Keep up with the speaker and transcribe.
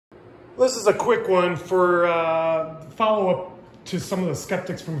This is a quick one for follow-up to some of the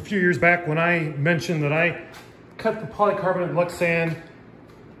skeptics from a few years back when I mentioned that I cut the polycarbonate Lexan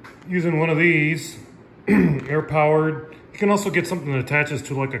using one of these, air-powered. You can also get something that attaches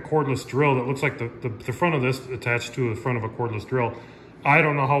to like a cordless drill that looks like the front of this attached to the front of a cordless drill. I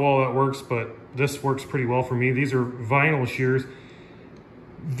don't know how well that works, but this works pretty well for me. These are vinyl shears.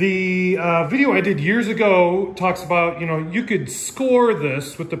 The video I did years ago talks about, you could score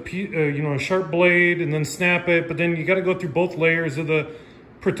this with a sharp blade and then snap it, but then you got to go through both layers of the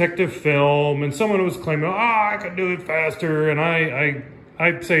protective film. And someone was claiming, I could do it faster. And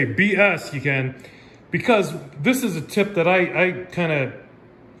I'd say BS, you can, because this is a tip that I kind of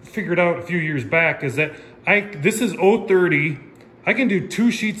figured out a few years back, is that this is 030. I can do 2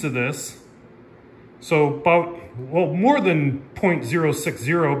 sheets of this. So about, well, more than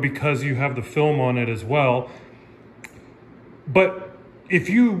 0.060 because you have the film on it as well. But if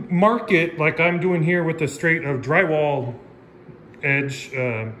you mark it like I'm doing here with the straight drywall edge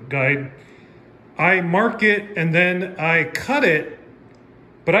guide, I mark it and then I cut it,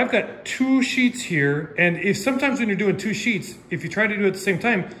 but I've got 2 sheets here. And if sometimes when you're doing 2 sheets, if you try to do it at the same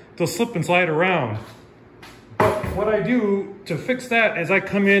time, they'll slip and slide around. But what I do to fix that is I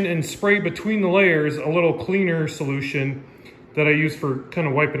come in and spray between the layers a little cleaner solution that I use for kind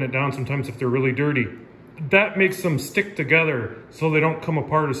of wiping it down sometimes if they're really dirty. That makes them stick together so they don't come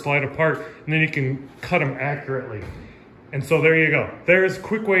apart or slide apart, and then you can cut them accurately. And so there you go. There's a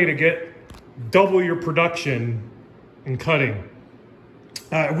quick way to get double your production in cutting.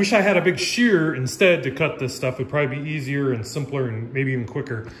 I wish I had a big shear instead to cut this stuff. It'd probably be easier and simpler and maybe even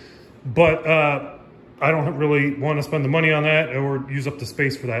quicker. But I don't really want to spend the money on that or use up the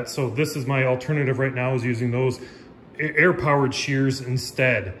space for that. So this is my alternative right now, is using those air-powered shears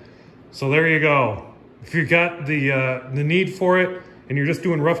instead. So there you go. If you got the need for it and you're just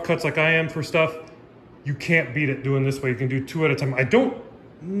doing rough cuts like I am for stuff, you can't beat it doing this way. You can do 2 at a time. I don't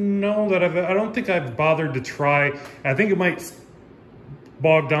know that I don't think I've bothered to try. I think it might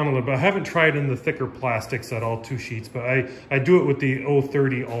bog down a little bit. I haven't tried in the thicker plastics at all, 2 sheets, but I do it with the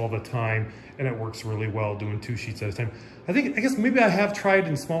 030 all the time, and it works really well doing 2 sheets at a time. I guess maybe I have tried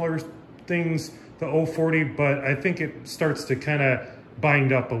in smaller things, the 040, but I think it starts to kind of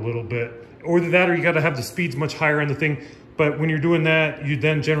bind up a little bit. Or that, or you got to have the speeds much higher on the thing. But when you're doing that, you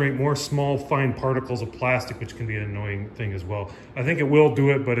then generate more small, fine particles of plastic, which can be an annoying thing as well. I think it will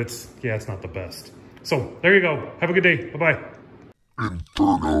do it, but it's not the best. So there you go. Have a good day. Bye-bye.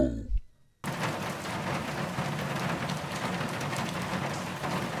 Inferno.